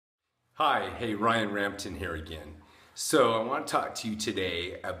Hi, hey, Ryan Rampton here again. So I want to talk to you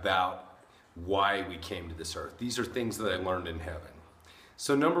today about why we came to this earth. These are things that I learned in heaven.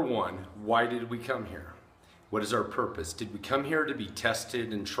 So number one, why did we come here? What is our purpose? Did we come here to be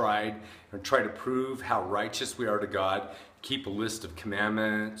tested and tried and try to prove how righteous we are to God, keep a list of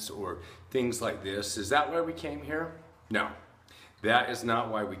commandments or things like this? Is that why we came here? No, that is not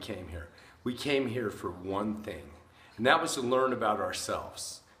why we came here. We came here for one thing, and that was to learn about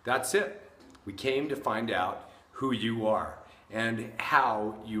ourselves. That's it. We came to find out who you are and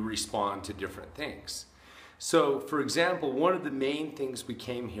how you respond to different things. So, for example, one of the main things we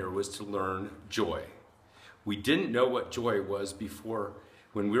came here was to learn joy. We didn't know what joy was before.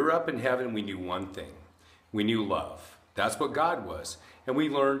 When we were up in heaven, we knew one thing. We knew love. That's what God was. And we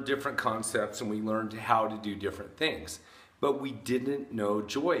learned different concepts and we learned how to do different things. But we didn't know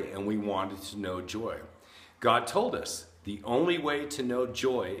joy, and we wanted to know joy. God told us the only way to know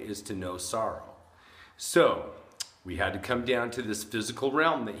joy is to know sorrow. So we had to come down to this physical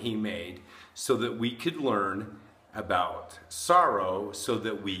realm that He made so that we could learn about sorrow so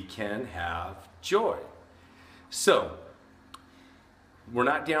that we can have joy. So we're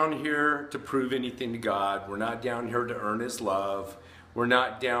not down here to prove anything to God. We're not down here to earn His love. We're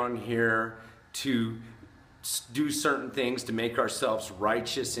not down here to do certain things to make ourselves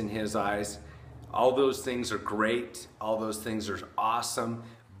righteous in His eyes. All those things are great. All those things are awesome.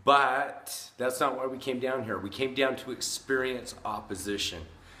 But that's not why we came down here. We came down to experience opposition.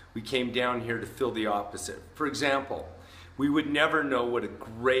 We came down here to feel the opposite. For example, we would never know what a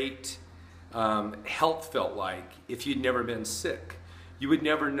great health felt like if you'd never been sick. You would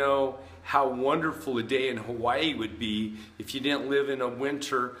never know how wonderful a day in Hawaii would be if you didn't live in a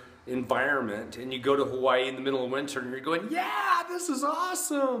winter environment and you go to Hawaii in the middle of winter and you're going, yeah, this is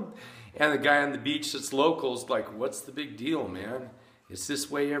awesome. And the guy on the beach that's local is like, what's the big deal, man? It's this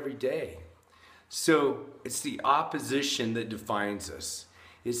way every day. So it's the opposition that defines us.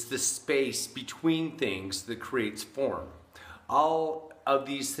 It's the space between things that creates form. All of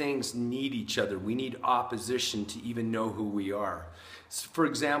these things need each other. We need opposition to even know who we are. So for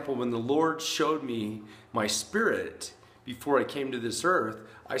example, when the Lord showed me my spirit before I came to this earth,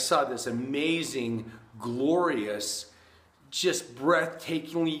 I saw this amazing, glorious, just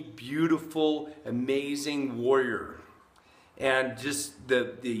breathtakingly beautiful, amazing warrior. And just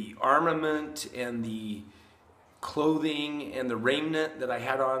the armament and the clothing and the raiment that I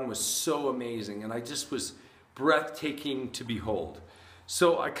had on was so amazing. And I just was breathtaking to behold.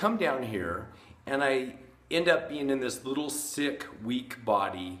 So I come down here and I end up being in this little sick, weak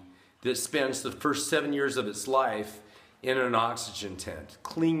body that spends the first 7 years of its life in an oxygen tent,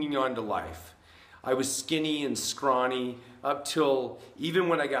 clinging on to life. I was skinny and scrawny up till even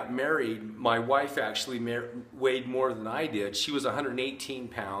when I got married. My wife actually weighed more than I did. She was 118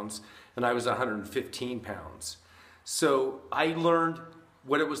 pounds and I was 115 pounds. So I learned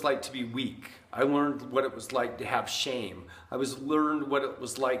what it was like to be weak. I learned what it was like to have shame. I learned what it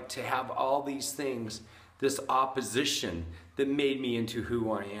was like to have all these things, this opposition that made me into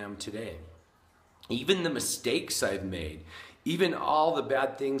who I am today. Even the mistakes I've made, even all the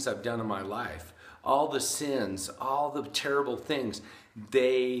bad things I've done in my life, all the sins, all the terrible things,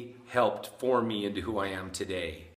 they helped form me into who I am today.